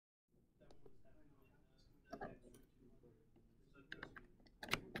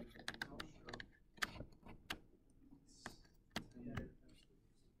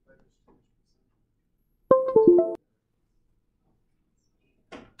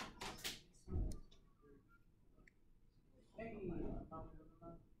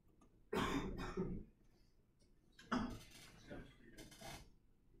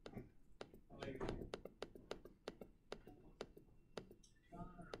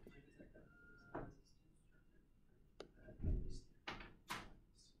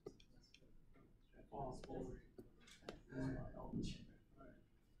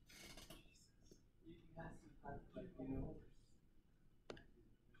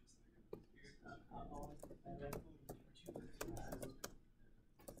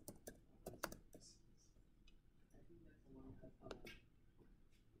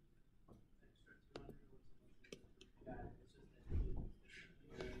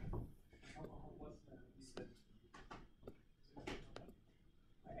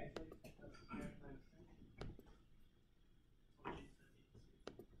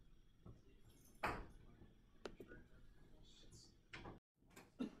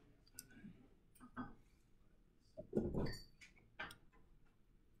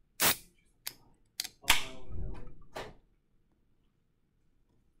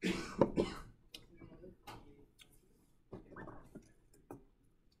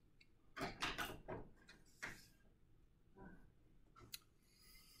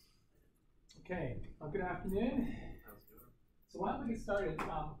Okay, good afternoon. So why don't we get started?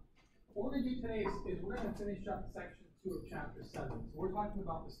 What we're going to do today is we're going to finish up section 2 of chapter 7. So we're talking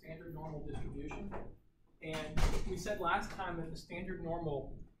about the standard normal distribution. And we said last time that the standard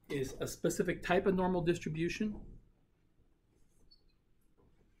normal is a specific type of normal distribution.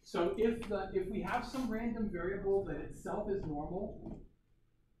 So if we have some random variable that itself is normal,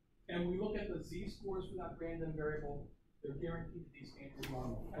 and we look at the z-scores for that random variable, they're guaranteed to be standard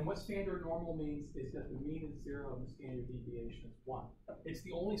normal. And what standard normal means is that the mean is 0 and the standard deviation is 1. It's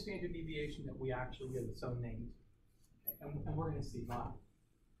the only standard deviation that we actually give its own name. Okay, and we're going to see why.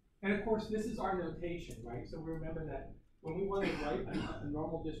 And of course, this is our notation, right? So we remember that when we want to write a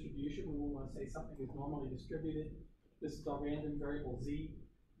normal distribution, when we want to say something is normally distributed, this is our random variable z,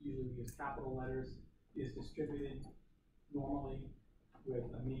 usually we use capital letters, is distributed normally with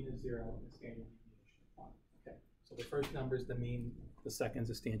a mean of 0 and a standard deviation of 1. Okay. So the first number is the mean, the second is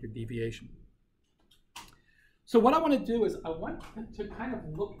the standard deviation. So what I want to do is I want to kind of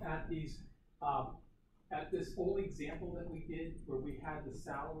look at these, at this old example that we did where we had the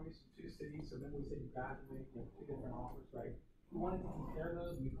salaries of 2 cities. So then we said you graduate, you have 2 different offers, right? We wanted to compare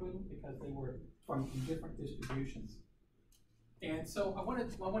those, we couldn't because they were from different distributions. And so I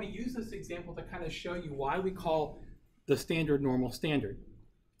want to use this example to kind of show you why we call the standard normal standard.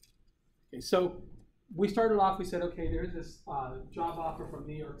 Okay, so we started off, we said, okay, there's this job offer from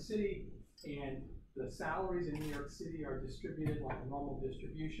New York City, and the salaries in New York City are distributed like a normal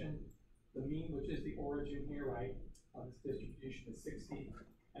distribution. The mean, which is the origin here, right, of this distribution is 60,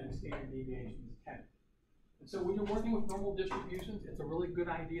 and the standard deviation is 10. And so when you're working with normal distributions, it's a really good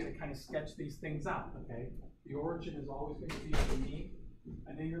idea to kind of sketch these things out, okay? The origin is always going to be the mean,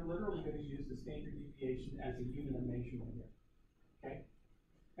 and then you're literally going to use the standard deviation as a unit of measurement here, okay?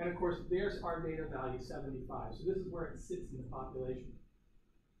 And of course, there's our data value, 75. So this is where it sits in the population.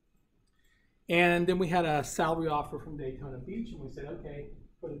 And then we had a salary offer from Daytona Beach, and we said, okay,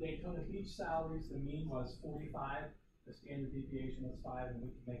 for the Daytona Beach salaries, the mean was 45, the standard deviation was 5, and we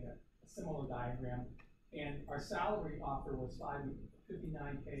can make a similar diagram. And our salary offer was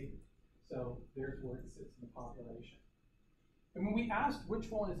 59K, so there's where it sits in the population. And when we asked which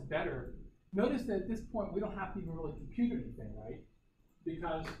one is better, notice that at this point we don't have to even really compute anything, right?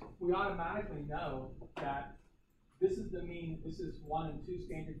 Because we automatically know that this is the mean, this is 1 and 2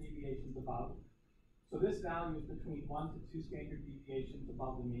 standard deviations above. So this value is between 1 to 2 standard deviations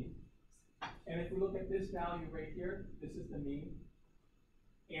above the mean. And if we look at this value right here, this is the mean.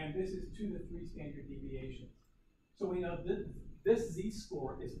 And this is 2 to 3 standard deviations. So we know this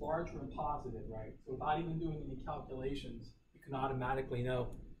z-score is larger and positive, right? So without even doing any calculations, you can automatically know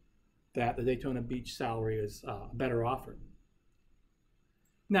that the Daytona Beach salary is a better offer.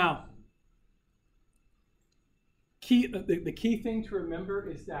 Now, the key thing to remember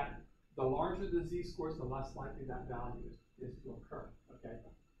is that the larger the z-scores, the less likely that value is to occur, okay?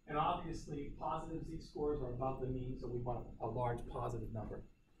 And obviously, positive z-scores are above the mean, so we want a large positive number.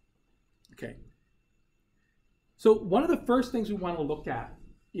 Okay. So one of the first things we want to look at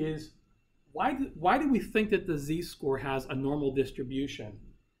is why do we think that the z-score has a normal distribution?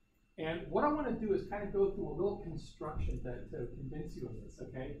 And what I want to do is kind of go through a little construction to convince you of this,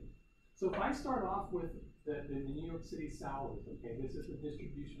 okay? So if I start off with the New York City salaries, okay, this is the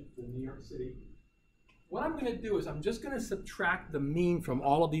distribution for New York City. What I'm going to do is I'm just going to subtract the mean from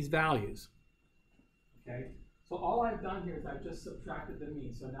all of these values, okay? So all I've done here is I've just subtracted the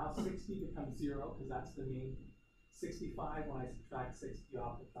mean. So now 60 becomes 0 because that's the mean. 65, when I subtract 60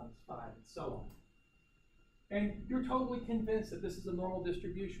 off, becomes 5, and so on. And you're totally convinced that this is a normal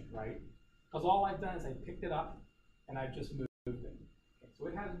distribution, right? Because all I've done is I picked it up and I've just moved it. Okay, so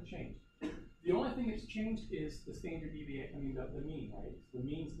it hasn't changed. The only thing that's changed is the standard deviation, the mean, right? So the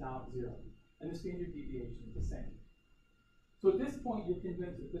mean's now at 0, and the standard deviation is the same. So at this point, you're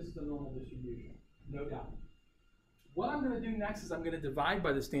convinced that this is a normal distribution, no doubt. What I'm going to do next is I'm going to divide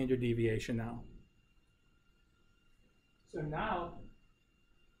by the standard deviation now. So now,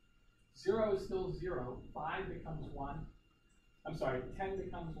 0 is still 0, 5 becomes 1, 10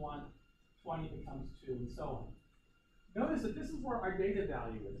 becomes 1, 20 becomes 2, and so on. Notice that this is where our data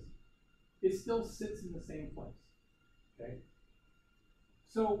value is. It still sits in the same place, okay?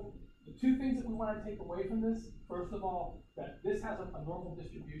 So the two things that we want to take away from this, first of all, that this has a normal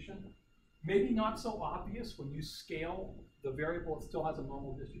distribution. Maybe not so obvious when you scale the variable, it still has a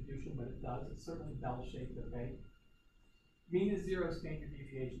normal distribution, but it does. It's certainly bell-shaped, okay? Mean is 0, standard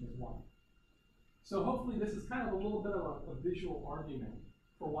deviation is 1. So hopefully this is kind of a little bit of a visual argument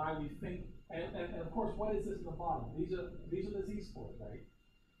for why we think, and of course, what is this in the bottom? These are the z-scores, right?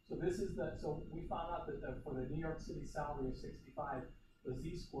 So this is so we found out that for the New York City salary of 65, the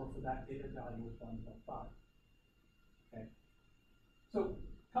z-score for that data value was 1.5. Okay. So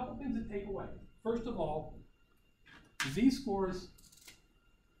a couple things to take away. First of all, z-scores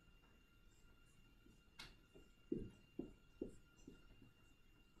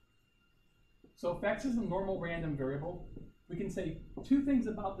so if x is a normal random variable, we can say two things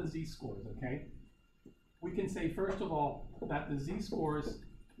about the z-scores, okay? We can say, first of all, that the z-scores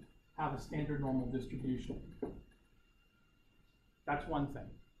have a standard normal distribution. That's one thing.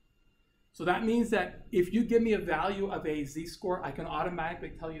 So that means that if you give me a value of a z-score, I can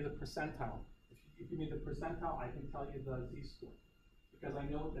automatically tell you the percentile. If you give me the percentile, I can tell you the z-score, because I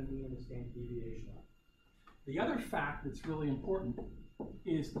know what the mean and the standard deviation are. The other fact that's really important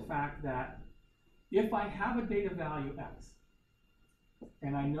is the fact that if I have a data value x,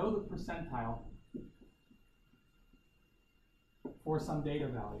 and I know the percentile for some data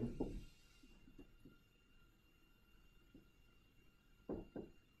value,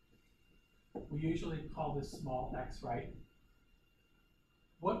 we usually call this small x, right?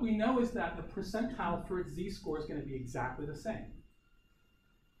 What we know is that the percentile for its z-score is going to be exactly the same.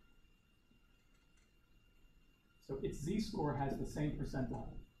 So its z-score has the same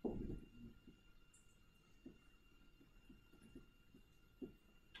percentile.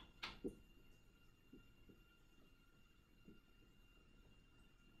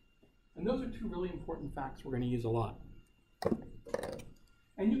 And those are two really important facts we're going to use a lot.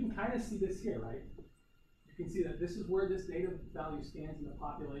 And you can kind of see this here, right? You can see that this is where this data value stands in the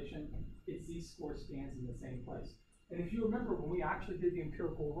population. Its z-score stands in the same place. And if you remember, when we actually did the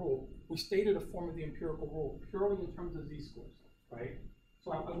empirical rule, we stated a form of the empirical rule purely in terms of z-scores, right?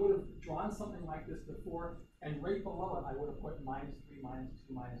 So I would have drawn something like this before, and right below it, I would have put -3,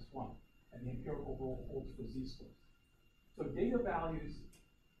 -2, -1. And the empirical rule holds for z-scores. So data values,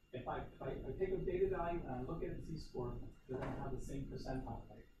 if I take a data value and I look at its z-score, they're going to have the same percentile,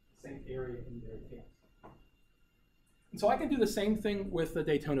 right? The same area in their tails. And so I can do the same thing with the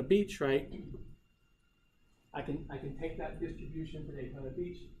Daytona Beach, right? I can take that distribution for Daytona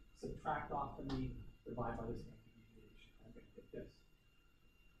Beach, subtract off the mean, divide by the standard deviation. I'm going to get this.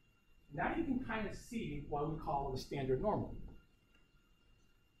 Now you can kind of see why we call it a standard normal.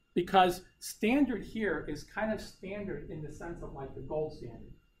 Because standard here is kind of standard in the sense of like the gold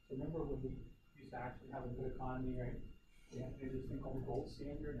standard. Remember when we used to actually have a good economy, right? We had this thing called the gold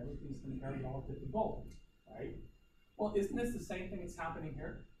standard, and everything's compared relative to gold, right? Well, isn't this the same thing that's happening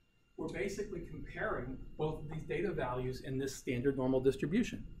here? We're basically comparing both of these data values in this standard normal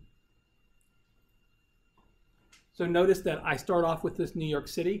distribution. So notice that I start off with this New York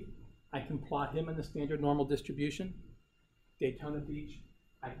City. I can plot him in the standard normal distribution. Daytona Beach,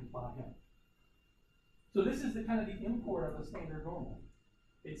 I can plot him. So this is the kind of the import of a standard normal.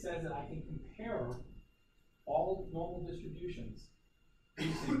 It says that I can compare all normal distributions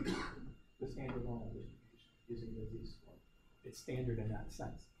using the standard normal distribution, using the z-score. It's standard in that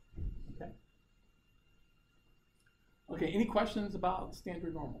sense. Okay. Okay, any questions about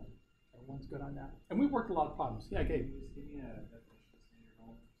standard normal? Everyone's good on that? And we worked a lot of problems. Yeah, Gabe. Can you just give me a definition of standard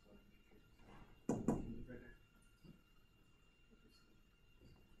normal so I can make sure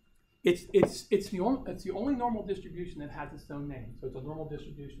It's the only normal distribution that has its own name. So it's a normal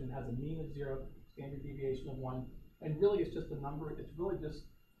distribution that has a mean of 0, standard deviation of 1, and really it's just a number. It's really just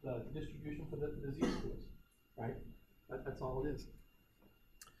the distribution for the z-scores, right? That's all it is.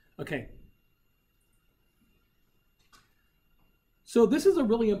 Okay. So this is a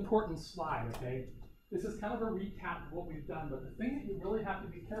really important slide, okay? this is kind of a recap of what we've done, but the thing that you really have to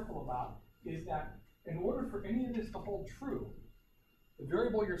be careful about is that in order for any of this to hold true, the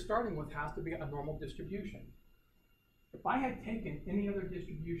variable you're starting with has to be a normal distribution. If I had taken any other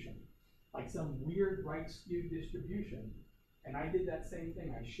distribution, like some weird right-skewed distribution, and I did that same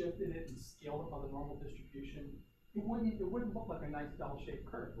thing, I shifted it and scaled it by the normal distribution, it wouldn't look like a nice bell-shaped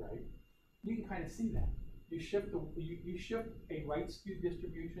curve, right? You can kind of see that. You shift a right-skewed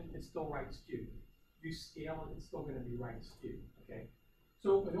distribution, it's still right-skewed. You scale it, it's still going to be right-skewed, okay?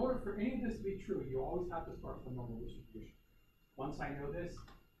 So in order for any of this to be true, you always have to start with a normal distribution. Once I know this,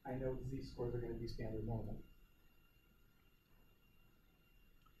 I know the z-scores are going to be standard normal.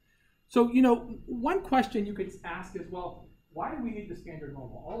 So, you know, one question you could ask is, well, why do we need the standard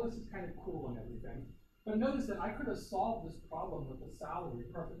normal? All this is kind of cool and everything. But notice that I could have solved this problem with the salary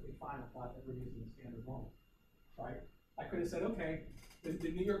perfectly fine without ever using the standard normal, right? I could have said, okay,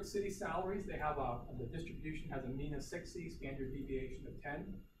 the New York City salaries, they have the distribution has a mean of 60, standard deviation of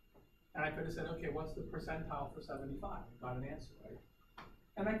 10. And I could have said, okay, what's the percentile for 75? I got an answer, right?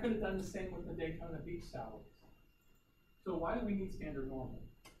 And I could have done the same with the Daytona Beach salaries. So why do we need standard normal?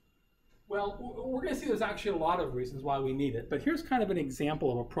 Well, we're going to see there's actually a lot of reasons why we need it, but here's kind of an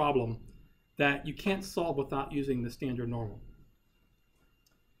example of a problem that you can't solve without using the standard normal.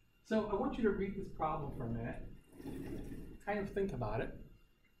 So I want you to read this problem for a minute, kind of think about it.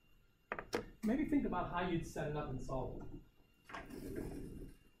 Maybe think about how you'd set it up and solve it.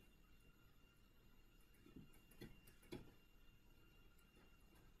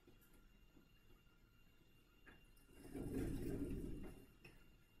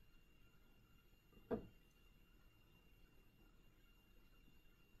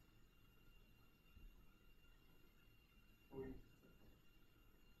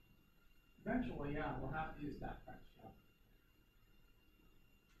 Eventually, yeah, we'll have to use that crunch. Yeah.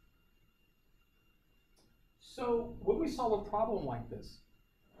 So when we solve a problem like this,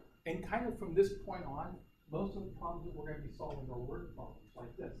 and kind of from this point on, most of the problems that we're going to be solving are word problems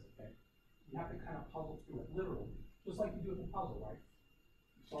like this, okay? You have to kind of puzzle through it, literally, just like you do with a puzzle, right?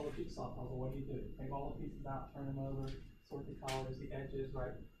 You solve a jigsaw puzzle, what do? Take all the pieces out, turn them over, sort the colors, the edges,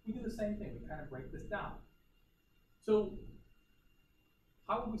 right? We do the same thing, we kind of break this down. So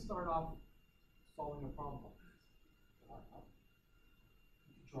how would we start off solving a problem like this?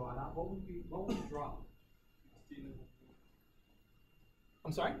 You could draw it out. What would you draw?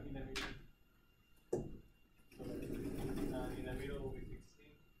 I'm sorry? In the middle. So in the middle will be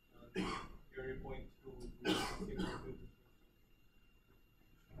 16. Your point 2 will be 16.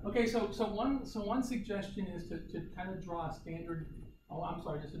 Okay, so one suggestion is to kind of draw a standard. Oh, I'm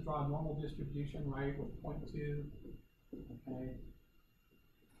sorry, just to draw a normal distribution, right, with 0.2. Okay.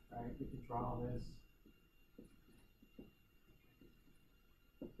 All right, we could draw this.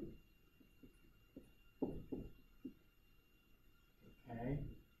 Okay.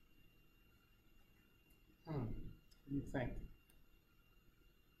 What do you think?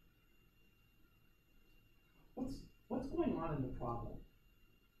 What's going on in the problem?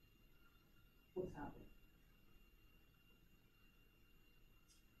 What's happening?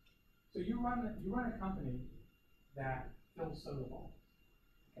 So you run a company that fills soda bottles.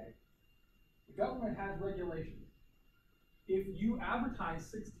 Okay. The government has regulations. If you advertise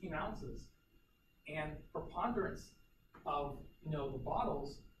 16 ounces and preponderance of the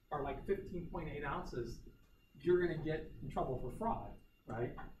bottles are like 15.8 ounces, you're going to get in trouble for fraud,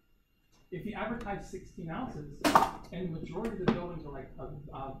 right? If you advertise 16 ounces and majority of the buildings are like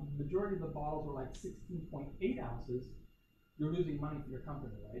majority of the bottles are like 16.8 ounces, you're losing money for your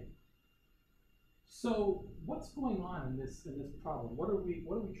company, right? So what's going on in this problem? What are we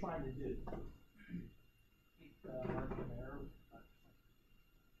trying to do? Margin of error.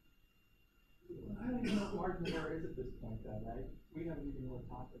 I don't even know what margin of error is at this point, though, right? We haven't even really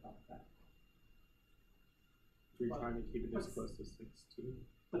talked about that. We're trying to keep it as close to 6 too.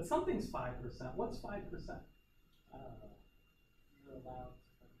 But something's 5%. What's 5%? You're allowed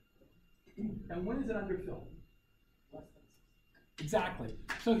to. And when is it underfilled? Less than 6. Exactly.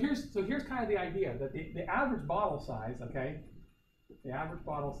 So here's kind of the idea that the average bottle size, okay? The average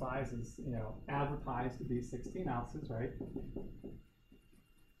bottle size is advertised to be 16 ounces, right?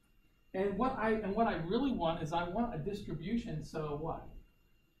 And what I really want is I want a distribution. So what?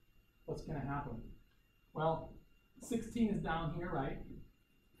 What's going to happen? Well, 16 is down here, right?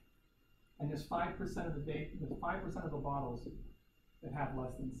 And there's 5% of there's 5% of the bottles that have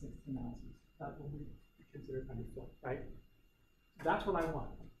less than 16 ounces. That will be considered underfilled, right? That's what I want.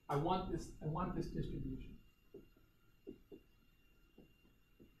 I want this distribution.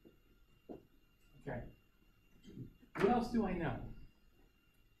 Okay. What else do I know?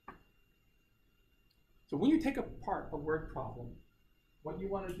 So when you take apart a word problem, what you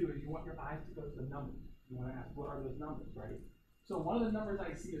want to do is you want your eyes to go to the numbers. You want to ask, what are those numbers, right? So one of the numbers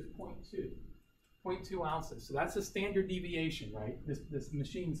I see is 0.2 ounces. So that's a standard deviation, right? This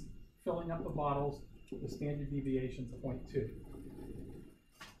machine's filling up the bottles. The standard deviation is 0.2.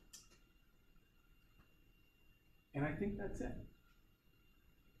 And I think that's it.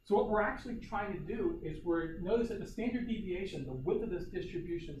 So what we're actually trying to do is notice that the standard deviation, the width of this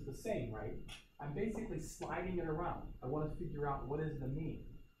distribution is the same, right? I'm basically sliding it around. I want to figure out what is the mean.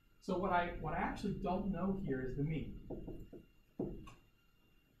 So what I actually don't know here is the mean.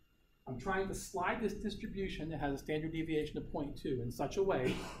 I'm trying to slide this distribution that has a standard deviation of 0.2 in such a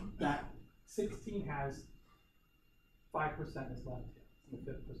way that 16 has 5% is left here, in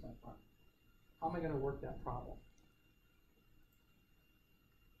the 5th percentile. How am I going to work that problem?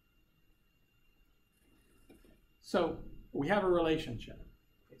 So we have a relationship.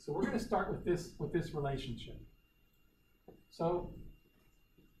 Okay, so we're going to start with this relationship. So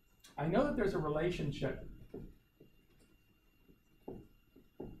I know that there's a relationship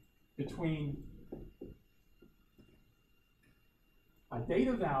between a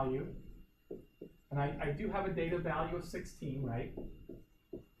data value, and I do have a data value of 16, right?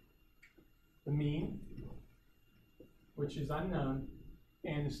 The mean, which is unknown,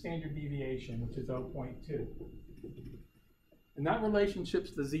 and the standard deviation, which is 0.2. And that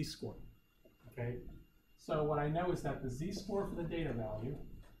relationship's the z-score, okay? So what I know is that the z-score for the data value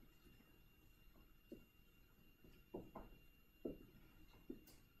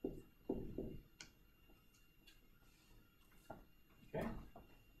okay?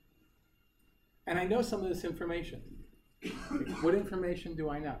 And I know some of this information. What information do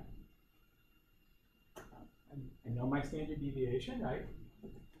I know? I know my standard deviation, right?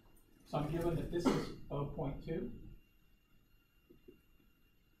 So I'm given that this is 0.2.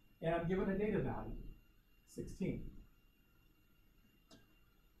 And I'm given a data value, 16.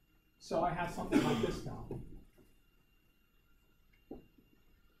 So I have something like this now.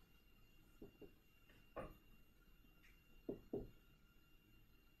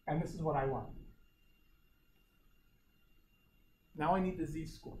 And this is what I want. Now I need the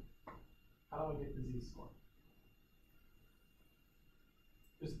z-score. How do I get the z-score?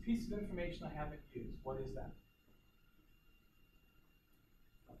 There's a piece of information I haven't used. What is that?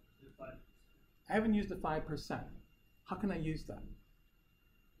 I haven't used the 5%. How can I use that?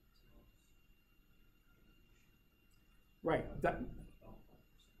 Right.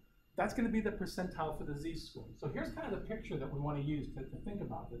 That's going to be the percentile for the z-score. So here's kind of the picture that we want to use to think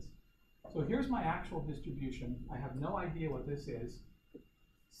about this. So here's my actual distribution. I have no idea what this is.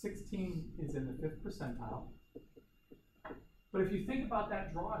 16 is in the 5th percentile. But if you think about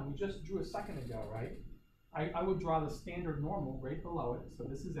that drawing we just drew a second ago, right? I would draw the standard normal right below it. So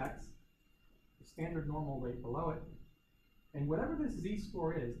this is x. The standard normal right below it. And whatever this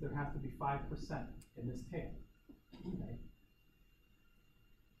z-score is, there has to be 5% in this tail. Okay?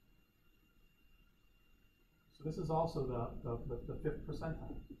 So this is also the 5th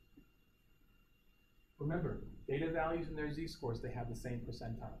percentile. Remember, data values and their z-scores, they have the same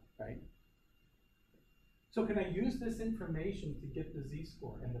percentile, right? So can I use this information to get the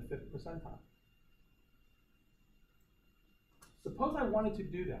z-score in the 5th percentile? Suppose I wanted to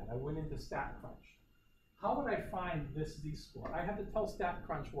do that. I went into StatCrunch. How would I find this z-score? I have to tell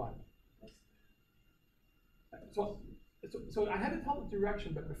StatCrunch what? So I had to tell the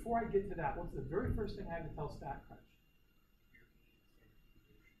direction, but before I get to that, what's the very first thing I have to tell StatCrunch?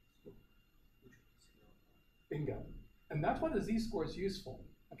 Bingo. And that's why the z-score is useful.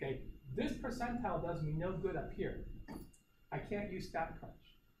 Okay, this percentile does me no good up here. I can't use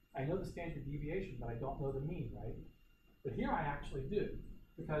StatCrunch. I know the standard deviation, but I don't know the mean, right? But here I actually do,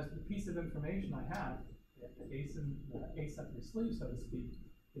 because the piece of information I have, the ace up your sleeve, so to speak,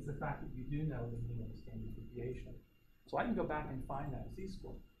 is the fact that you do know the mean of the standard deviation. So I can go back and find that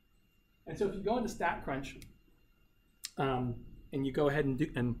z-score. And so if you go into StatCrunch, and you go ahead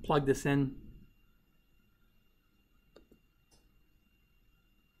and plug this in,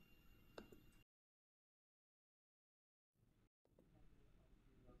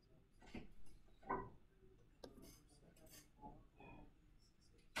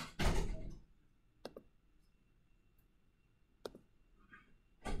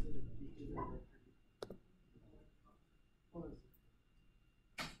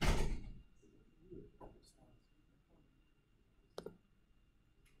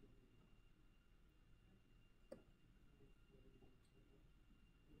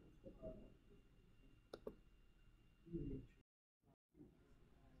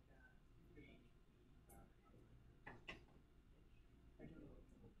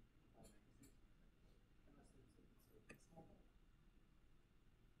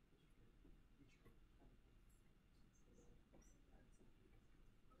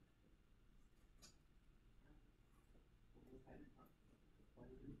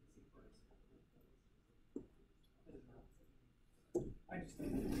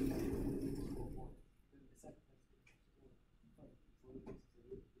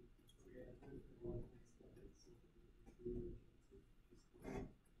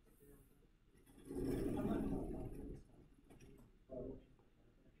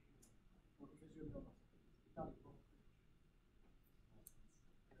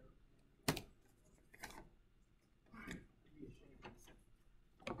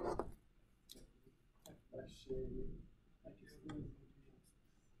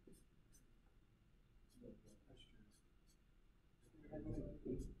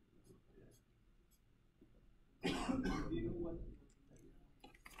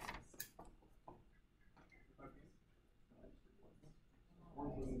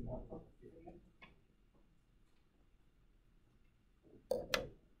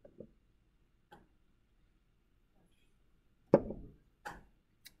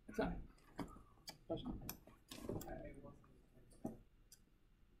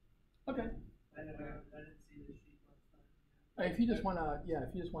 Okay. If you just wanna, yeah,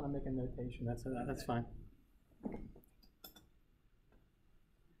 if you just wanna make a notation, that's fine.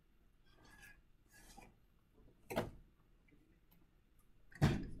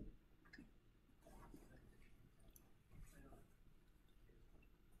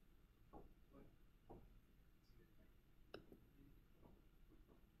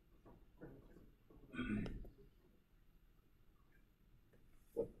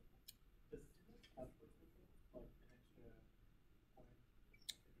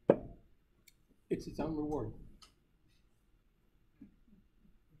 It's its own reward.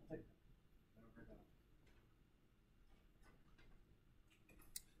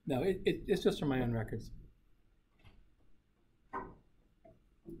 No, it's just for my own records.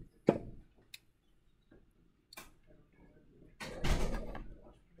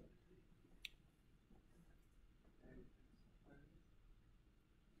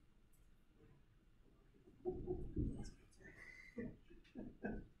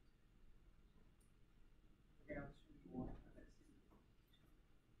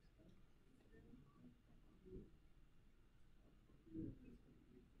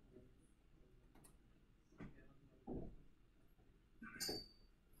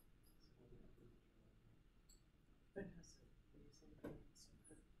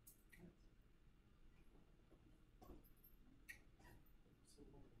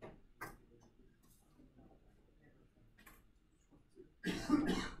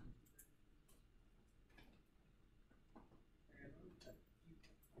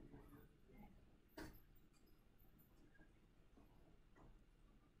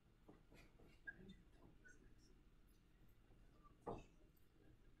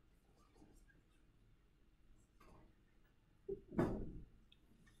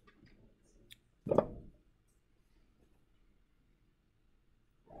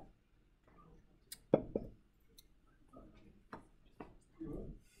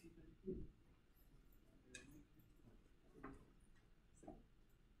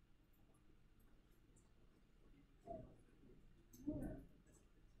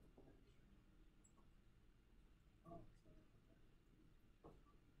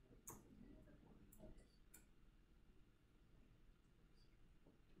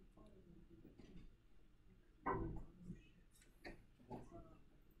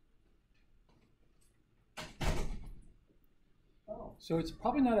 So it's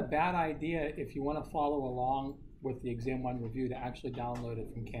probably not a bad idea if you want to follow along with the Exam 1 review to actually download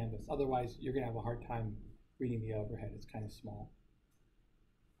it from Canvas. Otherwise, you're going to have a hard time reading the overhead. It's kind of small.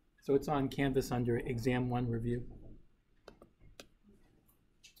 So it's on Canvas under Exam 1 review.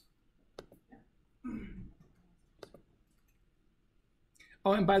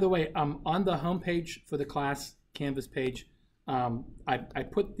 Oh, and by the way, on the home page for the class Canvas page, I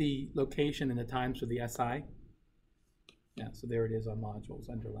put the location and the times for the SI. Yeah, so there it is on modules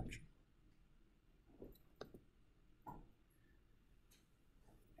under lecture.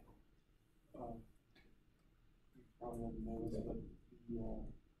 You probably haven't noticed, but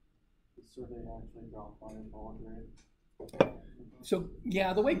the survey actually dropped by a ball grade. So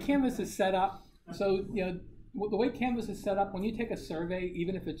yeah, the way Canvas is set up, so you know, the way Canvas is set up, when you take a survey,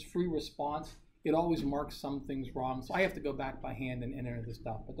 even if it's free response, it always marks some things wrong. So I have to go back by hand and enter the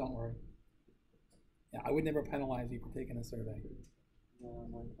stuff, but don't worry. Yeah, I would never penalize you for taking a survey. Yeah,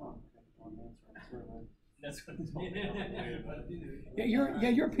 I'm like, oh, one answer on the survey. That's what it's all Yeah,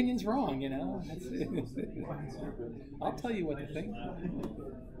 your opinion's wrong, you know. I'll tell you what to think.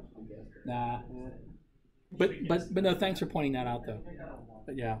 Nah. But no, thanks for pointing that out though.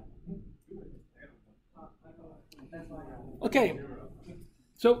 But yeah. Okay.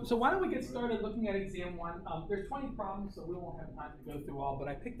 So why don't we get started looking at exam one? There's 20 problems, so we won't have time to go through all, but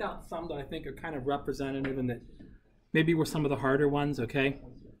I picked out some that I think are kind of representative and that maybe were some of the harder ones, okay?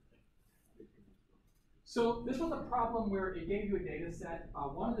 So this was a problem where it gave you a data set.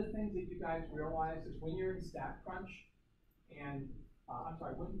 One of the things that you guys realize is when you're in StatCrunch, and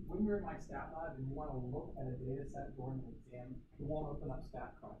when you're in my stat lab and you want to look at a data set during an exam, you won't open up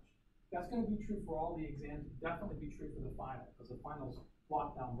StatCrunch. That's going to be true for all the exams, definitely be true for the final, because the final's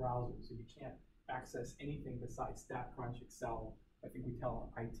locked down browser, so you can't access anything besides StatCrunch, Excel. I think we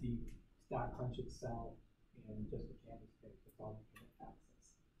tell IT StatCrunch, Excel, and just the Canvas page. That's all you can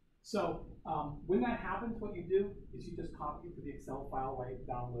access. So when that happens, what you do is you just copy it to the Excel file, right?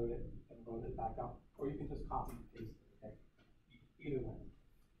 Download it and load it back up, or you can just copy and paste it. Okay? Either way.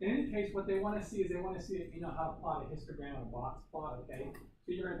 In any case, what they want to see is they want to see if you know how to plot a histogram and a box plot. Okay?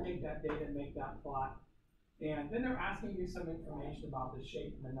 So you're going to take that data and make that plot. And then they're asking you some information about the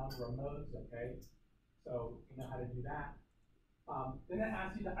shape and the number of modes, okay? So you know how to do that. Then it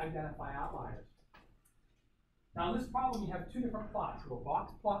asks you to identify outliers. Now in this problem, you have two different plots, so a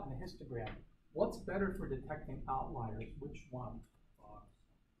box plot and a histogram. What's better for detecting outliers? Which one?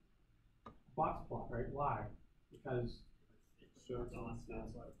 Box plot, right? Why? Because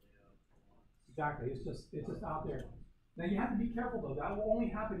exactly, it's just out there. Now you have to be careful though. That will only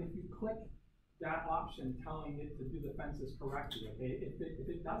happen if you click that option telling it to do the fences correctly. Okay, if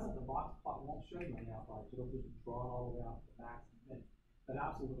it doesn't, the box plot won't show you any outliers. It'll just draw it all the way out to the max and min. But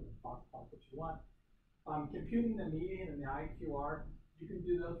absolutely, the box plot what you want. Computing the median and the IQR, you can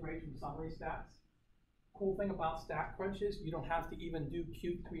do those right from summary stats. Cool thing about StatCrunch is you don't have to even do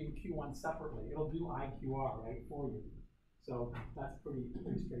Q3 and Q1 separately. It'll do IQR right for you. So that's pretty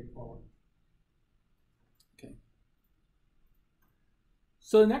straightforward. Okay.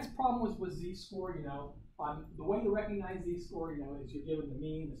 So the next problem was z-score. You know, the way to recognize z-score, you know, is you're given the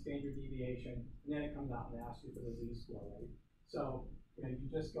mean, the standard deviation, and then it comes out and asks you for the z-score, right? So you know, you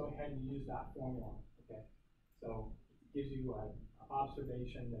just go ahead and use that formula. Okay. So it gives you an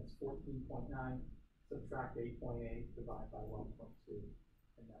observation that's 14.9, subtract 8.8, divide by 1.2,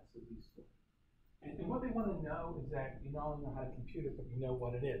 and that's the z-score. And what they want to know is that you not only know how to compute it, but you know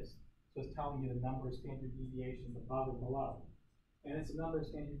what it is. So it's telling you the number of standard deviations above and below. And it's a number of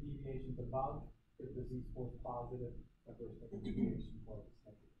standard deviations above if the z-score is positive, if there's standard deviation below is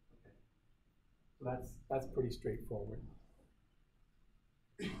negative. Okay. So that's pretty straightforward.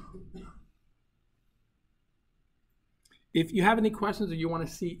 If you have any questions or you want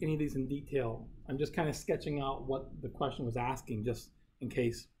to see any of these in detail, I'm just kind of sketching out what the question was asking just in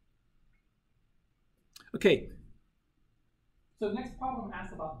case. Okay. So the next problem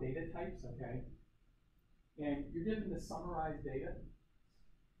asks about data types, okay? And you're given the summarized data.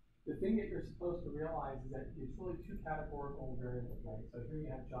 The thing that you're supposed to realize is that it's really two categorical variables, right? So here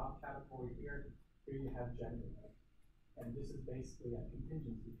you have job category here you have gender, right? And this is basically a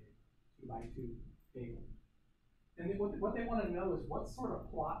contingency table, 2x2 table. And what they want to know is what sort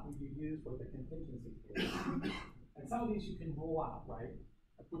of plot would you use with the contingency table? And some of these you can rule out, right?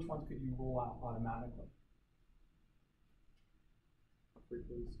 Which ones could you rule out automatically?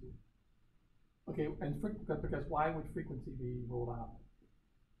 Frequency. Okay, and because why would frequency be ruled out?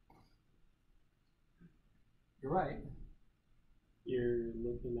 You're right. You're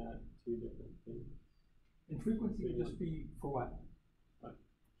looking at two different things. And frequency would just be for what?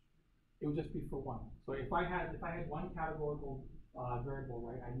 It would just be for one. So if I had one categorical variable,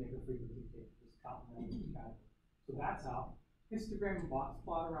 right, I'd make a frequency table, just count them each category. So that's out. Histogram and box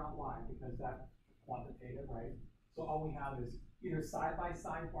plot are out. Why? Because that's quantitative, right? So all we have is either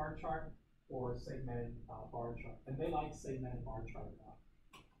side-by-side bar chart or segmented bar chart, and they like segmented bar chart.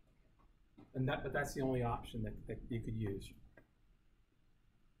 But that's the only option that you could use.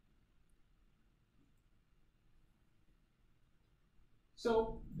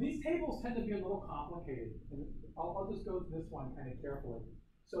 So these tables tend to be a little complicated, and I'll just go through this one kind of carefully.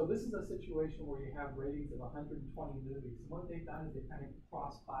 So this is a situation where you have ratings of 120 movies, and what they've done is they kind of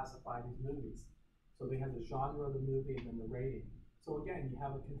cross-classify these movies. So they have the genre of the movie and then the rating. So again, you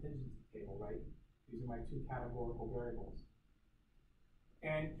have a contingency table, right? These are my two categorical variables.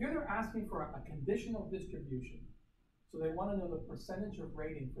 And here they're asking for a conditional distribution. So they want to know the percentage of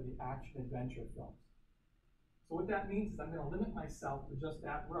rating for the action adventure films. So what that means is I'm going to limit myself to just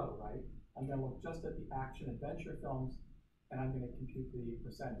that row, right? I'm going to look just at the action adventure films, and I'm going to compute the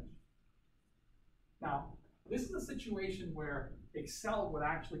percentage. Now, this is a situation where Excel would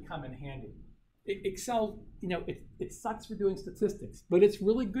actually come in handy. Excel, you know, it sucks for doing statistics, but it's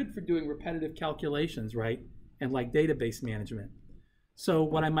really good for doing repetitive calculations, right? And like database management. So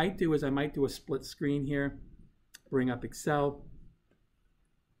what I might do is I might do a split screen here, bring up Excel,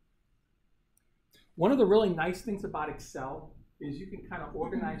 One of the really nice things about Excel is you can kind of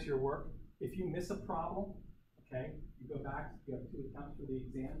organize your work. If you miss a problem, okay, you go back, you have 2 attempts for the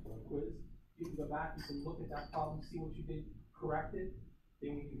exam or quiz, you can go back, you can look at that problem, see what you did, correct it,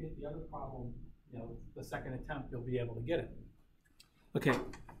 then when you hit the other problem, you know, the second attempt, you'll be able to get it. Okay.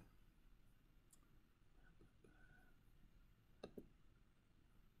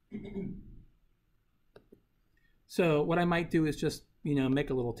 So what I might do is just, you know, make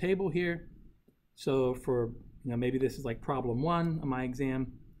a little table here. So for, you know, maybe this is like problem 1 on my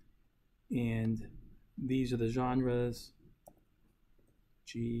exam, and these are the genres,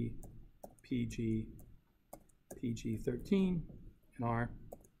 G, PG, PG-13, and R.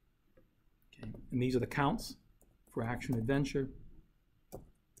 Okay, and these are the counts for action adventure.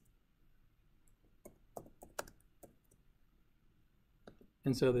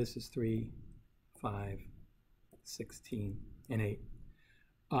 And so this is 3, 5, 16, and 8.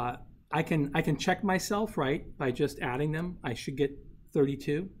 I can check myself, right, by just adding them. I should get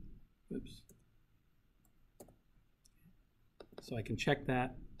 32. Oops. So I can check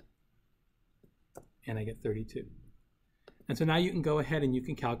that, and I get 32. And so now you can go ahead and you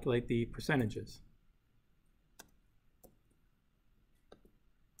can calculate the percentages.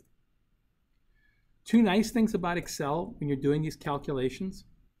 Two nice things about Excel when you're doing these calculations.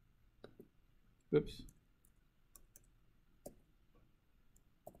 Oops.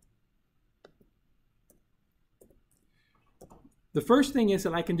 The first thing is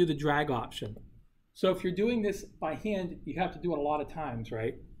that I can do the drag option. So if you're doing this by hand, you have to do it a lot of times,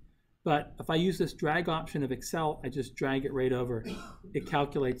 right? But if I use this drag option of Excel, I just drag it right over. It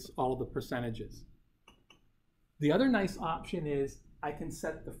calculates all of the percentages. The other nice option is I can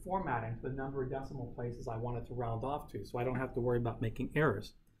set the formatting to the number of decimal places I want it to round off to, so I don't have to worry about making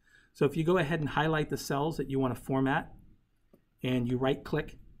errors. So if you go ahead and highlight the cells that you want to format, and you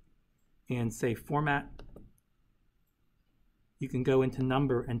right-click and say Format, you can go into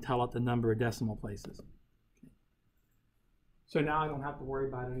Number and tell it the number of decimal places. Okay. So now I don't have to worry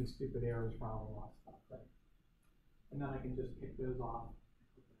about any stupid errors rounding off stuff, right? And then I can just pick those off.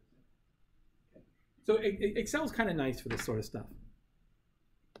 Okay. So Excel is kind of nice for this sort of stuff.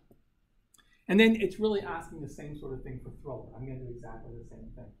 And then it's really asking the same sort of thing for Thriller. I'm going to do exactly the same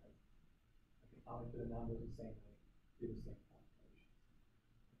thing. Right? I can probably put the numbers the same way, do the same calculation.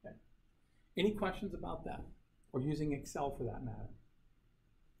 Okay. Any questions about that? Or using Excel for that matter?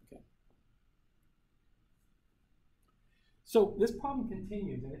 Okay. So this problem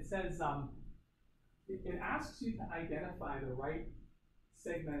continues, and it says, it asks you to identify the right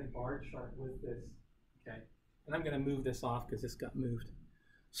segmented bar chart with this. Okay. And I'm going to move this off because this got moved.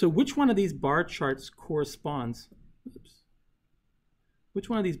 So which one of these bar charts corresponds, oops, which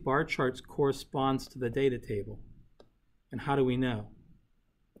one of these bar charts corresponds to the data table? And how do we know?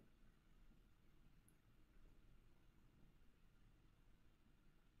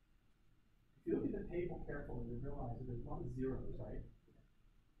 If you look at the table carefully, you realize that there's a lot of zeros, right?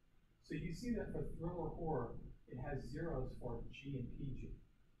 So you see that for Thriller Horror, it has zeros for G and PG.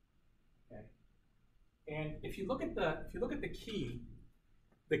 Okay. And if you look at the key,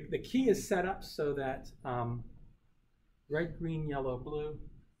 the key is set up so that red, green, yellow, blue.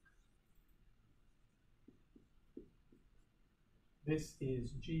 This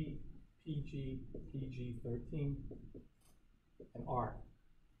is G, PG, PG-13, and R.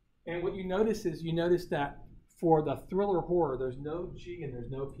 And what you notice is that for the Thriller Horror, there's no G and there's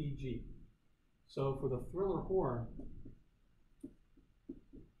no PG. So for the Thriller Horror,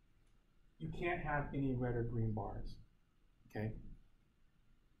 you can't have any red or green bars. Okay?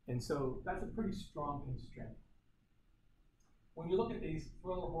 And so that's a pretty strong constraint. When you look at these,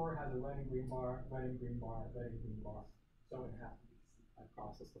 Thriller Horror has a red and green bar, red and green bar, red and green bar. So it has to be a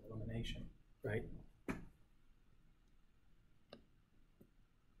process of elimination, right?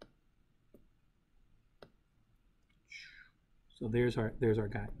 So there's our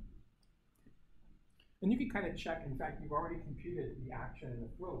guy. And you can kind of check, in fact, you've already computed the action in the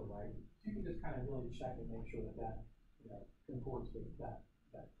Thriller, right? So you can just kind of really check and make sure that concords with that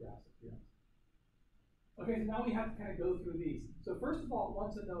graph's appearance. Okay, so now we have to kind of go through these. So first of all, it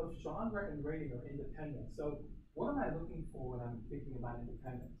wants to know if genre and rating are independent. So what am I looking for when I'm thinking about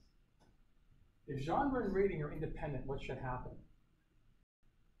independence? If genre and rating are independent, what should happen?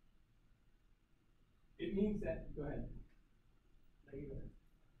 It means that, go ahead.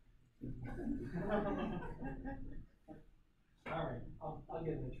 All right, I'll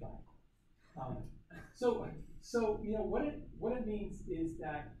give it a try. So what it means is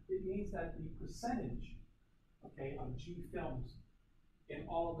that the percentage, okay, of G films in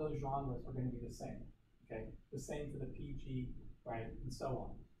all of those genres are going to be the same. Okay, the same for the PG, right, and so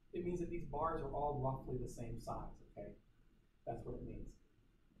on. it means that these bars are all roughly the same size, okay? That's what it means.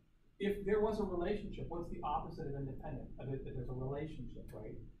 If there was a relationship, what's the opposite of independent? If there's a relationship,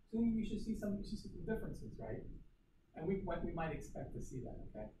 right? So you should see some differences, right? And we might expect to see that,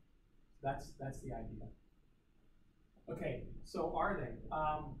 okay? That's the idea. Okay, so are they?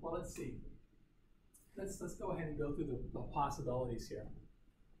 Well, let's see. Let's go ahead and go through the possibilities here.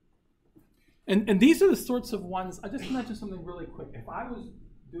 And these are the sorts of ones, I just mentioned something really quick. If I was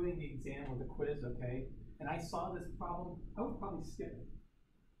doing the exam or the quiz, okay, and I saw this problem, I would probably skip it.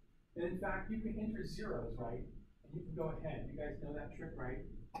 And in fact, you can enter zeros, right? And you can go ahead. You guys know that trick, right?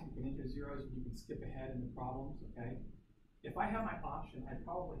 You can enter zeros and you can skip ahead in the problems, okay? If I have my option, I'd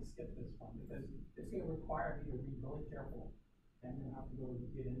probably skip this one because it's going to require me to read really carefully. And I'm going to have to go and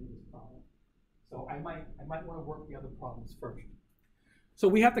get into this problem. So I might want to work the other problems first. So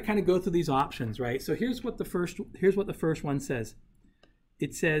we have to kind of go through these options, right? So here's what the first one says.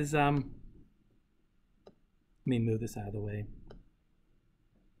 It says, let me move this out of the way.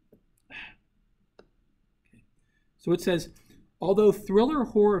 Okay. So it says, although thriller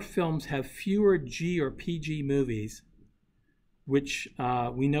horror films have fewer G or PG movies, which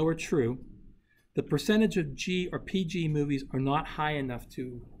we know are true, the percentage of G or PG movies are not high enough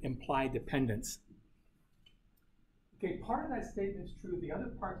to imply dependence. Okay, part of that statement is true. The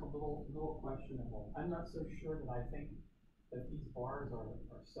other part's a little questionable. I'm not so sure that I think that these bars are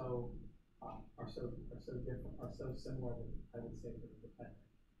so different, are so similar that I would say they're dependent.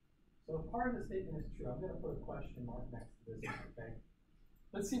 So if part of the statement is true, I'm going to put a question mark next to this. Okay,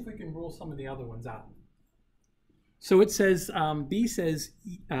 let's see if we can rule some of the other ones out. So it says B says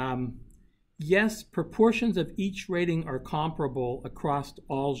yes, proportions of each rating are comparable across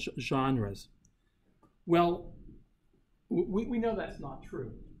all genres. Well, we know that's not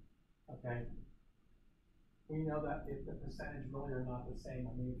true, okay? We know that if the percentage really are not the same.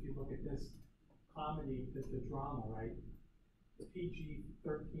 I mean, if you look at this comedy, the drama, right? The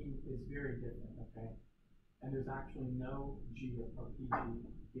PG-13 is very different, okay? And there's actually no G or PG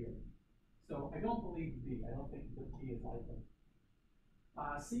here. So I don't believe B. I don't think that B is likely.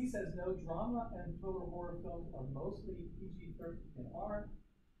 C says no, drama and thriller horror films are mostly PG-13 and R,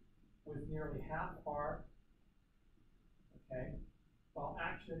 with nearly half R. Okay, while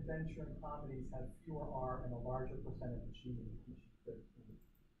action, adventure, and comedies have fewer R and a larger percentage of G in PG-13.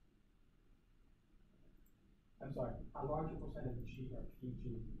 I'm sorry, a larger percentage of G or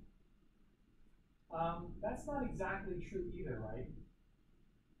PG. That's not exactly true either, right?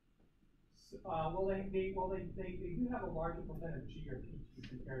 So, well, they do have a larger percentage of G or PG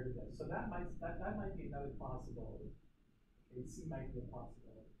compared to this, so that might be another possibility. Okay, C might be a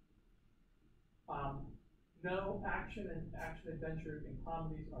possibility. No, action, adventure, and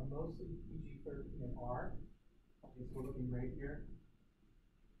comedies are mostly PG-13 and R. Okay, so we're looking right here.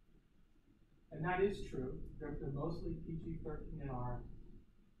 And that is true. They're mostly PG-13 and R,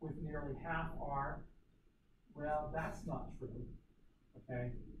 with nearly half R. Well, that's not true,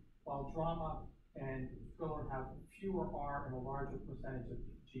 okay? While drama and thriller have fewer R and a larger percentage of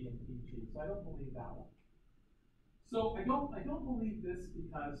G and PG. So I don't believe that one. So I don't believe this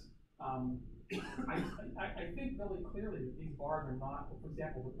because I think really clearly that these bars are not, for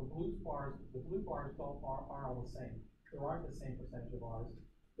example, with the blue bars aren't all the same. There aren't the same percentage of R's.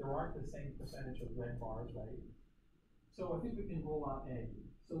 There aren't the same percentage of red bars, right? So I think we can rule out A.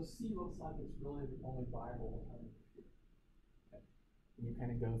 So C looks like it's really the only viable alternative. Okay. And you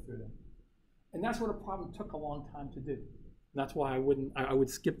kind of go through them. And that's what a problem took a long time to do. That's why I would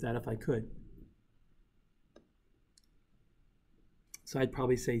skip that if I could. So I'd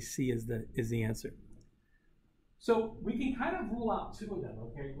probably say C is the answer. So we can kind of rule out two of them,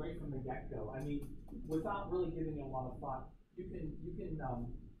 okay, right from the get-go. I mean, without really giving it a lot of thought, you can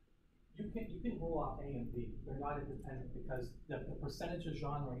rule out A and B. They're not independent because the percentage of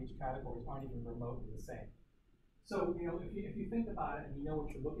genre in each category aren't even remotely the same. So you know, if you think about it and you know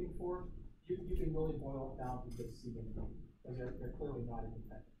what you're looking for, you can really boil it down to just C and D because they're clearly not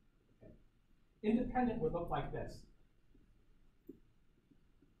independent. Okay. Independent would look like this.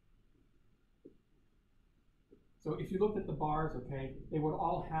 So if you looked at the bars, okay, they would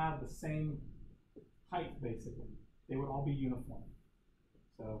all have the same height, basically. They would all be uniform.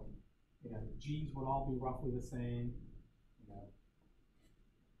 So, you know, G's would all be roughly the same. You know,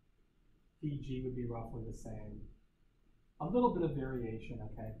 PG would be roughly the same. A little bit of variation,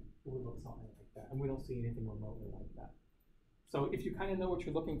 okay, it would look something like that. And we don't see anything remotely like that. So if you kind of know what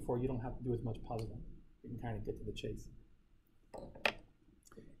you're looking for, you don't have to do as much puzzling. You can kind of get to the chase.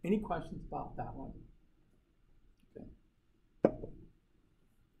 Any questions about that one?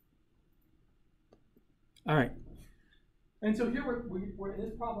 All right. And so here we're in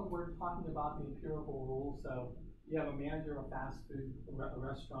this problem, we're talking about the empirical rule. So you have a manager of a fast food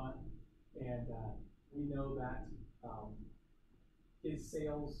restaurant, and we know that his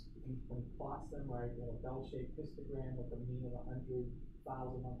sales, when he plots them, right, you have a bell-shaped histogram with a mean of 100,106,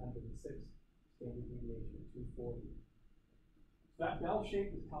 standard deviation of 240. So that bell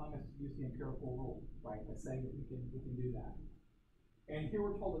shape is telling us to use the empirical rule, right? That's saying that we can do that. And here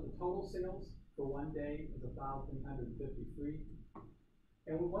we're told that the total sales for one day is 1,353,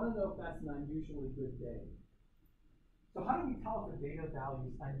 and we want to know if that's an unusually good day. So how do we tell if a data value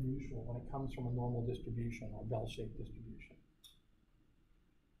is unusual when it comes from a normal distribution or bell-shaped distribution?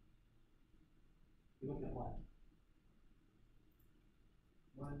 You look at what?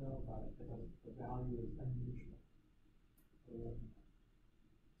 You want to know about it because the value is unusual.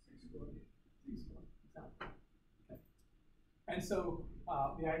 Z-score. Exactly. Okay. And so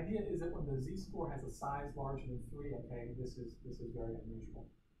the idea is that when the z-score has a size larger than 3, okay, this is very unusual.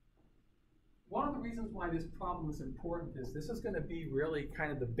 One of the reasons why this problem is important is this is going to be really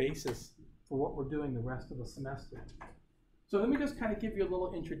kind of the basis for what we're doing the rest of the semester. So let me just kind of give you a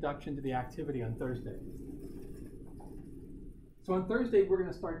little introduction to the activity on Thursday. So on Thursday, we're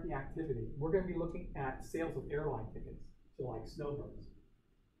going to start the activity. We're going to be looking at sales of airline tickets, so like snowbirds.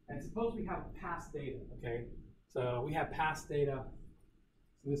 And suppose we have past data, okay? So we have past data.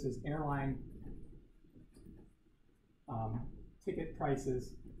 So this is airline ticket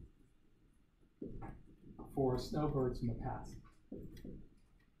prices for snowbirds in the past.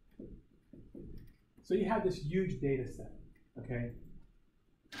 So you have this huge data set, okay?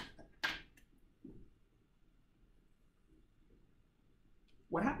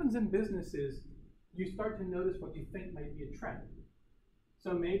 What happens in business is you start to notice what you think might be a trend.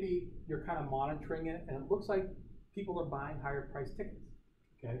 So maybe you're kind of monitoring it, and it looks like people are buying higher priced tickets,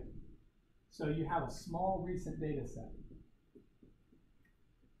 okay? So you have a small recent data set.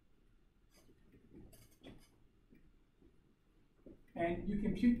 And you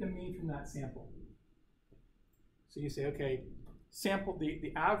compute the mean from that sample. So you say, okay, sample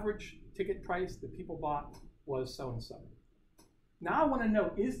the average ticket price that people bought was so-and-so. Now I want to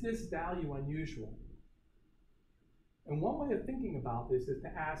know, is this value unusual? And one way of thinking about this is to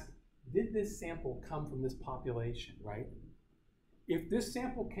ask, did this sample come from this population, right? If this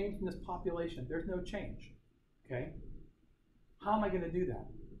sample came from this population, there's no change, okay? How am I going to do that?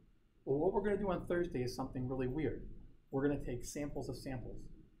 Well, what we're going to do on Thursday is something really weird. We're going to take samples of samples.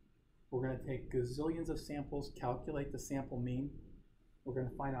 We're going to take gazillions of samples, calculate the sample mean. We're going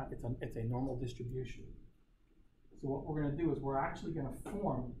to find out it's a normal distribution. So what we're going to do is we're actually going to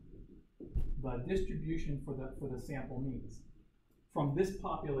form the distribution for the sample means from this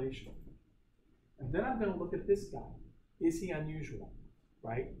population. And then I'm going to look at this guy. Is he unusual,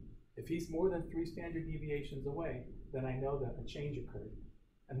 right? If he's more than 3 standard deviations away, then I know that a change occurred.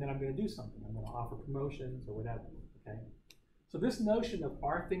 And then I'm going to do something. I'm going to offer promotions or whatever, okay? So this notion of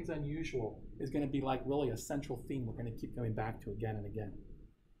are things unusual is going to be like really a central theme we're going to keep coming back to again and again.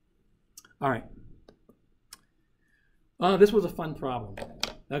 All right. This was a fun problem.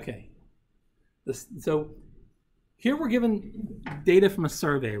 Okay. So here we're given data from a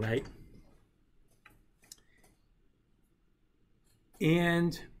survey, right?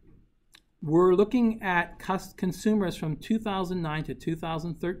 And we're looking at consumers from 2009 to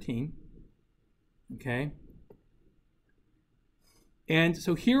 2013, okay? And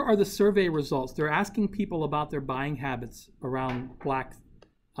so here are the survey results. They're asking people about their buying habits around Black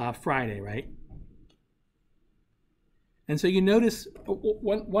Friday, right? And so you notice,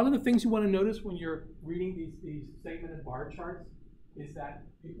 one of the things you want to notice when you're reading these segmented bar charts is that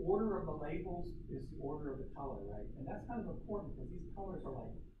the order of the labels is the order of the color, right? And that's kind of important because these colors are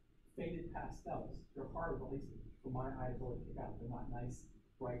like faded pastels. They're hard, at least for my eyes, to pick out. They're not nice,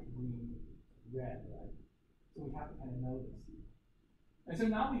 bright green, red, right? So we have to kind of know this. And so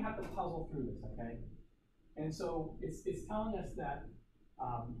now we have to puzzle through this, okay? And so it's telling us that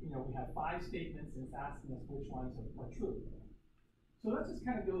we have 5 statements, and it's asking us which ones are true. So let's just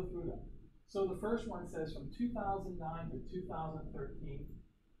kind of go through them. So the first one says from 2009 to 2013,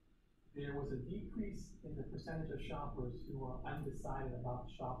 there was a decrease in the percentage of shoppers who were undecided about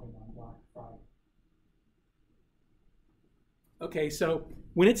shopping on Black Friday. Okay, so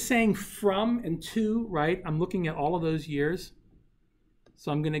when it's saying from and to, right, I'm looking at all of those years.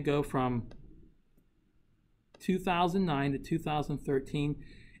 So I'm going to go from 2009 to 2013,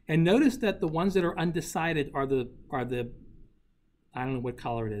 and notice that the ones that are undecided are the I don't know what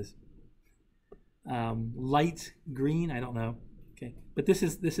color it is, light green. I don't know. Okay, but this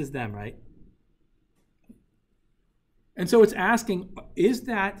is them, right? And so it's asking, is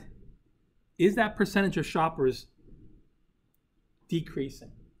that percentage of shoppers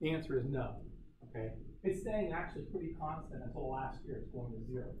decreasing? The answer is no, okay? It's staying actually pretty constant until last year, it's going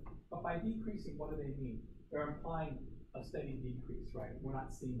to 0. But by decreasing, what do they mean? They're implying a steady decrease, right? We're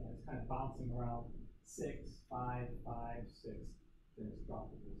not seeing that. It's kind of bouncing around 6, 5, 5, 6, then it's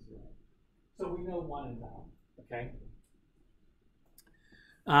dropping to 0. So we know 1 is out, okay?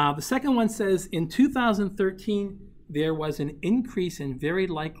 The second one says, in 2013, there was an increase in very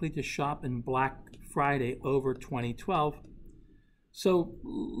likely to shop in Black Friday over 2012. So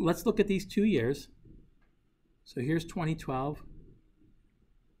let's look at these 2 years. So here's 2012.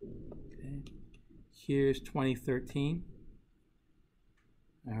 Okay. Here's 2013.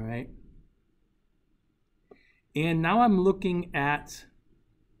 All right. And now I'm looking at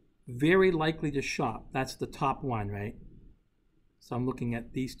very likely to shop. That's the top one, right? So I'm looking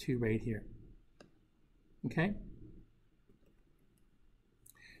at these two right here. Okay?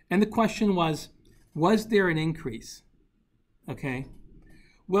 And the question was there an increase? Okay?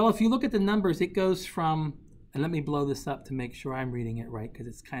 Well, if you look at the numbers, it goes from, and let me blow this up to make sure I'm reading it right because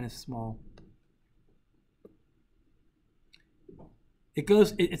it's kind of small.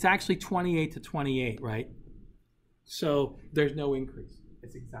 It's actually 28 to 28, right? So there's no increase.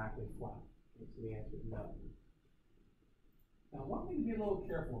 It's exactly flat. So the answer is no. Now, one thing to be a little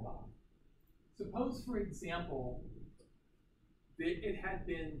careful about. Suppose, for example, that it had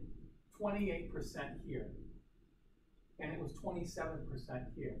been 28% here, and it was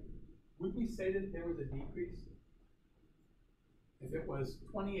 27% here. Would we say that there was a decrease? If it was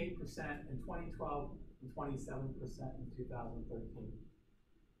 28% in 2012 and 27% in 2013,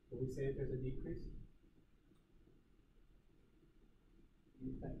 would we say that there's a decrease? What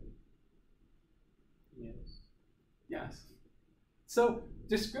do you think? Yes. Yes. So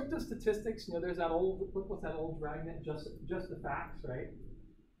descriptive statistics, there's that old, what's that old dragnet, just the facts, right?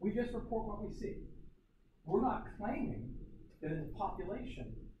 We just report what we see. We're not claiming that in the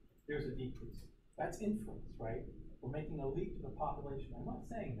population there's a decrease. That's inference, right? We're making a leap to the population. I'm not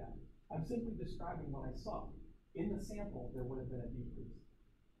saying that. I'm simply describing what I saw. In the sample, there would have been a decrease.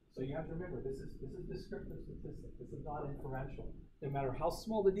 So you have to remember, this is descriptive statistics. This is not inferential. No matter how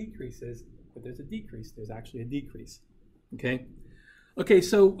small the decrease is, if there's a decrease, there's actually a decrease. Okay? Okay,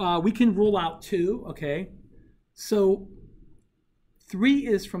 so we can rule out 2, okay? So 3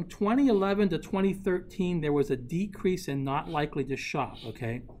 is from 2011 to 2013, there was a decrease in not likely to shop,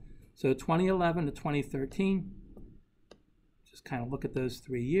 okay? So 2011 to 2013, just kind of look at those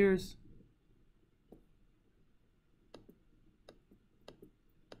 3 years.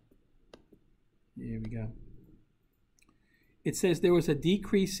 Here we go. It says there was a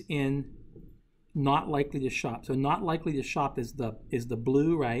decrease in not likely to shop. So not likely to shop is the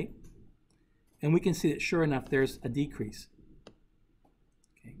blue, right? And we can see that sure enough there's a decrease.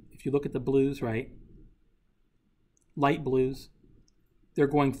 Okay. If you look at the blues, right? Light blues, they're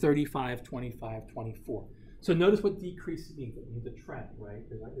going 35, 25, 24. So notice what decrease means. It means a trend, right?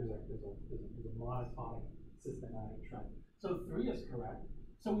 There's a monotonic systematic trend. So 3 is correct.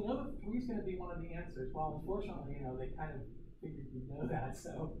 So we know that 3 is going to be one of the answers. Well, unfortunately, they kind of figured we know that.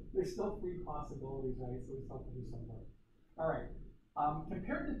 So there's still 3 possibilities, right? So we still have to do some work. All right.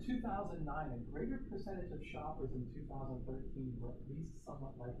 Compared to 2009, a greater percentage of shoppers in 2013 were at least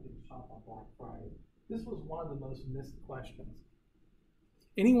somewhat likely to shop on Black Friday. This was one of the most missed questions.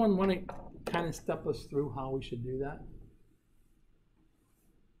 Anyone want to kind of step us through how we should do that?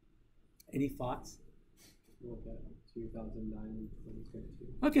 Any thoughts? Look at 2009 and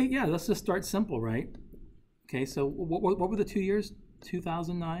 2013. Okay, yeah, let's just start simple, right? Okay, so what were the 2 years?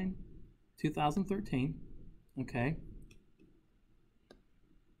 2009, 2013. Okay.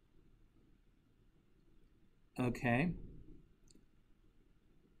 Okay.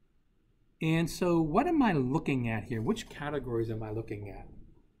 And so what am I looking at here? Which categories am I looking at?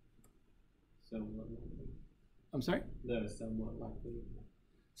 Somewhat likely. I'm sorry? No, somewhat likely.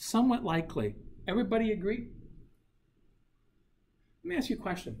 Somewhat likely. Everybody agree? Let me ask you a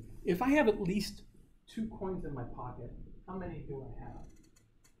question. If I have at least 2 coins in my pocket, how many do I have?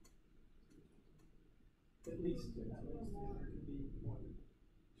 At least 2.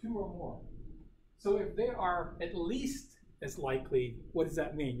 2 or more. So if they are at least as likely, what does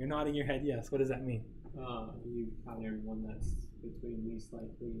that mean? You're nodding your head yes. What does that mean? You found everyone that's between least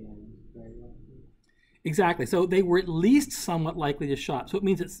likely and very likely. Exactly. So they were at least somewhat likely to shop. So it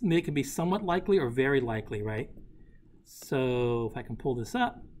means they can be somewhat likely or very likely, right? So if I can pull this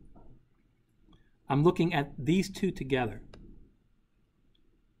up, I'm looking at these 2 together.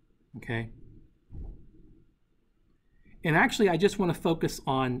 Okay. And actually, I just want to focus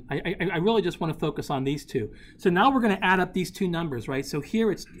on, I really just want to focus on these 2. So now we're going to add up these 2 numbers, right? So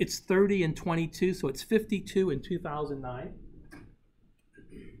here it's 30 and 22, so it's 52 in 2009.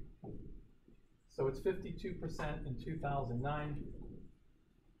 So it's 52% in 2009.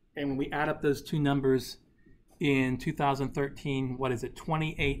 And when we add up those two numbers in 2013, what is it,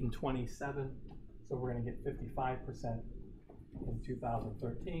 28 and 27? So we're going to get 55% in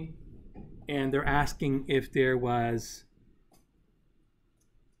 2013. And they're asking if there was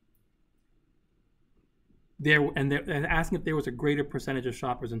they're asking if there was a greater percentage of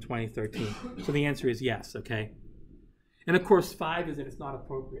shoppers in 2013. So the answer is yes, okay? And of course, 5 is that it's not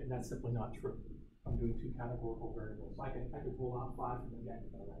appropriate, and that's simply not true. I'm doing two categorical variables. So I could rule out 5 from the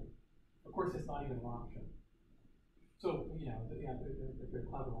get-go, right? Of course, it's not even an option. So, you know, they're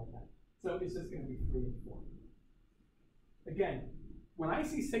clever like that. So it's just going to be 3 and 4. Again, when I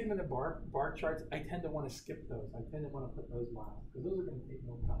see segment and bar charts, I tend to want to skip those. I tend to want to put those last, because those are going to take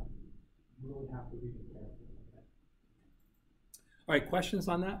more time. You really have to read it carefully. Okay. All right, questions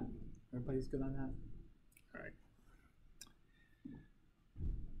on that? Everybody's good on that? All right.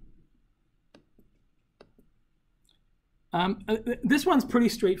 This one's pretty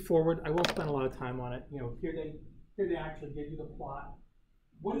straightforward. I won't spend a lot of time on it. You know, here they actually give you the plot.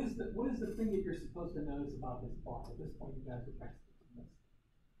 What is the thing that you're supposed to notice about this plot? At this point, you guys are texting this.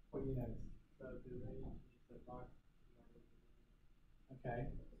 What do you notice? The box.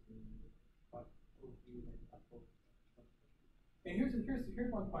 Okay. And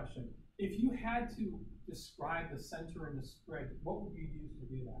here's one question. If you had to describe the center and the spread, what would you use to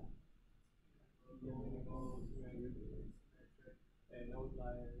do that? And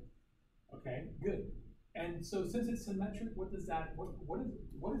outliers. Okay, good. And so since it's symmetric, what is the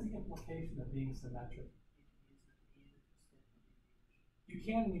implication of being symmetric? You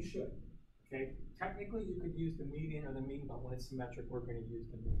can and you should. Okay? Technically you could use the median or the mean, but when it's symmetric, we're going to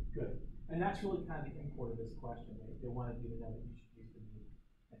use the mean. Good. And that's really kind of the import of this question. They wanted you to know that you should use the mean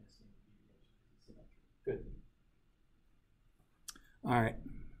and the standard deviation. Symmetric. Good. All right.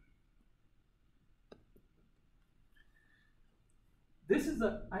 This is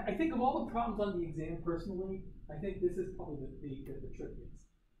I think of all the problems on the exam personally, I think this is probably the trickiest.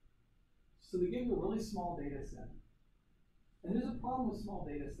 So they give you a really small data set. And there's a problem with small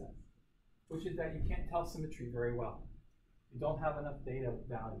data sets, which is that you can't tell symmetry very well. You don't have enough data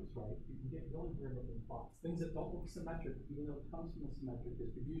values, right? You can get really weird looking plots. Things that don't look symmetric, even though it comes from a symmetric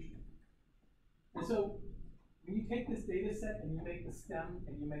distribution. And so when you take this data set and you make the stem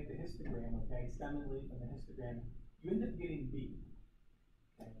and you make the histogram, okay, stem and leaf and the histogram, you end up getting B.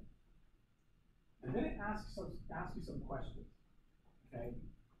 Okay. And then it asks you some questions. Okay.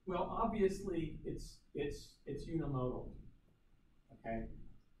 Well, obviously it's unimodal. Okay.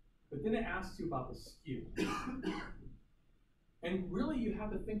 But then it asks you about the skew. And really you have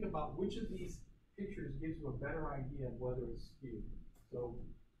to think about which of these pictures gives you a better idea of whether it's skewed. So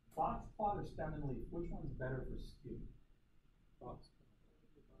box plot or stem and leaf, which one's better for skew? Box.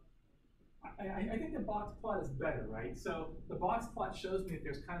 I think the box plot is better, right? So the box plot shows me that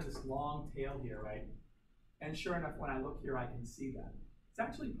there's kind of this long tail here, right? And sure enough, when I look here, I can see that. It's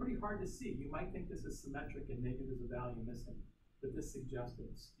actually pretty hard to see. You might think this is symmetric and maybe there's a value missing, but this suggests that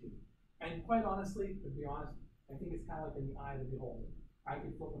it's skewed. And quite honestly, to be honest, I think it's kind of like in the eye of the beholder. I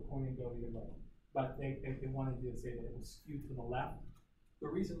could flip a coin and go either way, but they wanted you to say that it was skewed to the left. The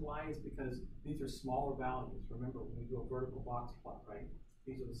reason why is because these are smaller values. Remember, when we do a vertical box plot, right?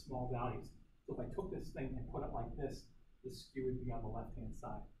 These are the small values. So if I took this thing and put it like this, the skew would be on the left-hand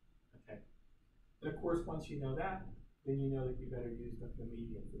side. Okay. And of course, once you know that, then you know that you better use the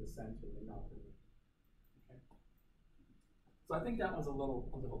median for the center and not the median. Okay. So I think that one's a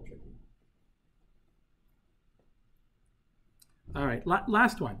little tricky. All right,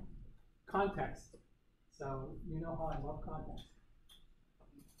 last one, context. So you know how I love context.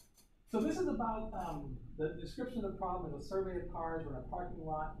 So this is about the description of the problem is a survey of cars or in a parking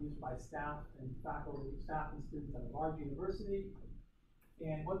lot used by staff and faculty, staff and students at a large university.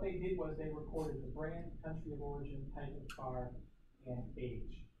 And what they did was they recorded the brand, country of origin, type of car, and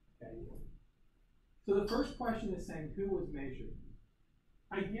age. Okay. So the first question is saying who was measured.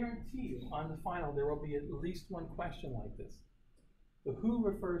 I guarantee you on the final there will be at least one question like this. The who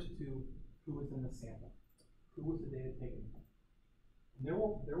refers to who was in the sample. Who was the data taken from? And there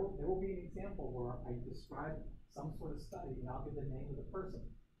will be an example where I describe some sort of study and I'll give the name of the person.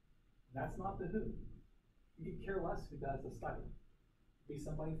 That's not the who. You could care less who does the study. It could be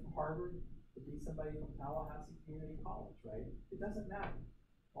somebody from Harvard, it could be somebody from Tallahassee Community College, right? It doesn't matter.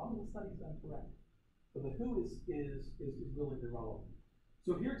 As long as the study's done correct. So the who is really irrelevant.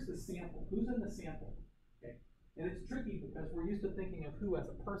 So here's the sample. Who's in the sample? Okay. And it's tricky because we're used to thinking of who as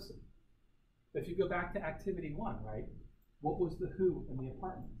a person. But if you go back to activity 1, right? What was the who in the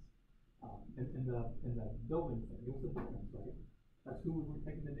apartments? In the building thing? It was the buildings, right? That's who we were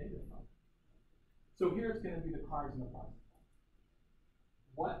taking the data from. So here it's going to be the cars and the parts.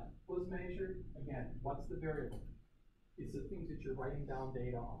 What was measured? Again, what's the variable? It's the things that you're writing down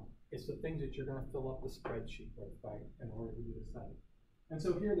data on. It's the things that you're going to fill up the spreadsheet with, right, in order to do the study. And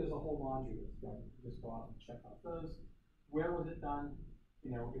so here there's a whole laundry list, right? You just go out and check out those. Where was it done?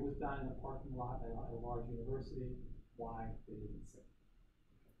 You know, it was done in a parking lot at a large university. Why? They didn't say.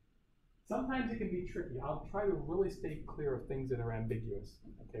 Sometimes it can be tricky. I'll try to really stay clear of things that are ambiguous,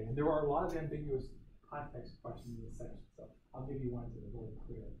 okay? And there are a lot of ambiguous context questions in this section, so I'll give you ones that are really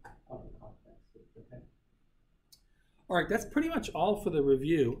clear of the context, okay? All right, that's pretty much all for the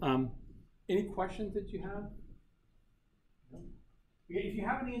review. Any questions that you have? No? If you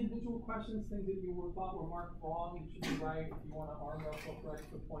have any individual questions, things that you thought were marked wrong, you should be right. If you want to arm wrestle for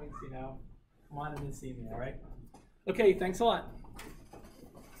extra points, you know, come on in and see me, all right? Okay, thanks a lot.